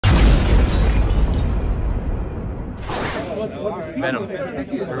Venom,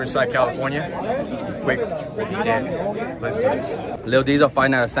 Riverside, California. Quick, we'll be dead. Let's do this. Lil DEEZO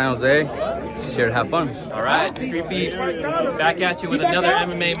fighting out of San Jose. Just here to have fun. All right, Street Beefs, back at you with another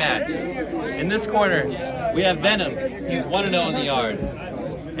MMA match. In this corner, we have Venom. He's 1-0 in the yard.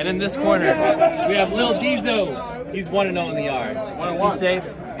 And in this corner, we have Lil DEEZO. He's 1-0 in the yard. 1-1. Be safe.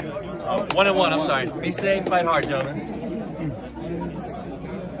 1-1, I'm sorry. Be safe, fight hard, gentlemen.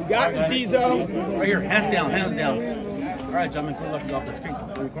 You got this, DEEZO. Right here, hands down, hands down. All right, gentlemen, good luck. You off the screen.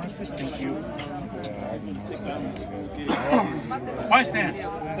 Thank you. Fight stance.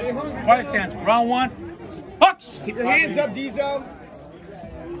 Fight stance. Round one. Hooks. Keep your hands up, DEEZO.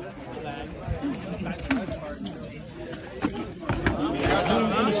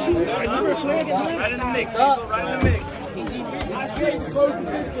 Right in the mix. Right in the mix.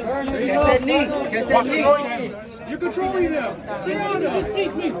 Catch that knee. Catch that knee. You're controlling them. Stay on them.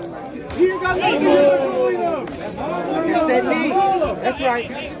 You got to controlling them. Catch that knee. That's right.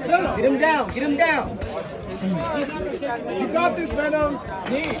 Get him down. Get him down. You got this, Venom.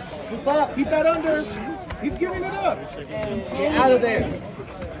 Keep up. Keep that under. He's giving it up. Get out of there.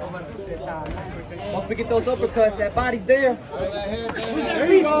 Don't forget those uppercuts. That body's there.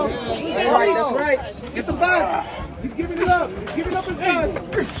 There you go. That's right. That's right. Get the back. He's giving it up. He's giving up his back.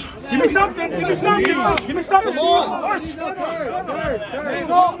 Give me something. Give me something. Give me something. You have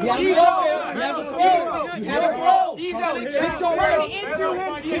a throw. You have a throw. Hit your right into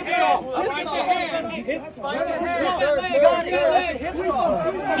him.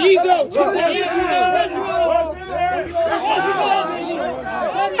 DEEZO.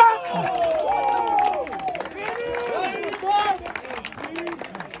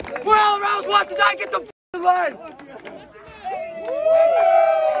 Well, rounds one did I get the line?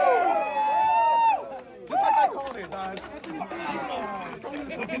 Just like I called it, dog.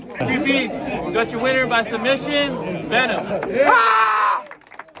 Streetbeefs, you got your winner by submission, Venom. Yeah. Ah!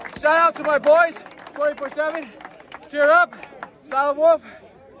 Shout out to my boys, 24/7. Cheer up, Silent Wolf,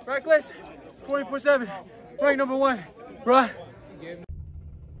 Reckless, 24/7. Rank number 1, bruh.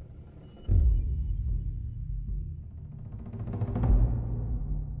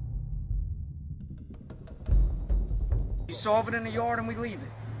 You solve it in the yard and we leave it.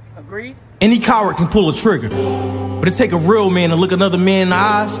 Agreed? Any coward can pull a trigger, but it take a real man to look another man in the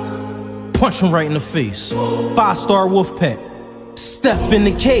eyes, punch him right in the face. 5-star wolf pack. Step in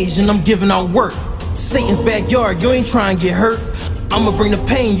the cage and I'm giving out work. Satan's backyard, you ain't trying to get hurt. I'ma bring the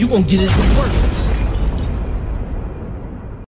pain, you gon' get it the worst.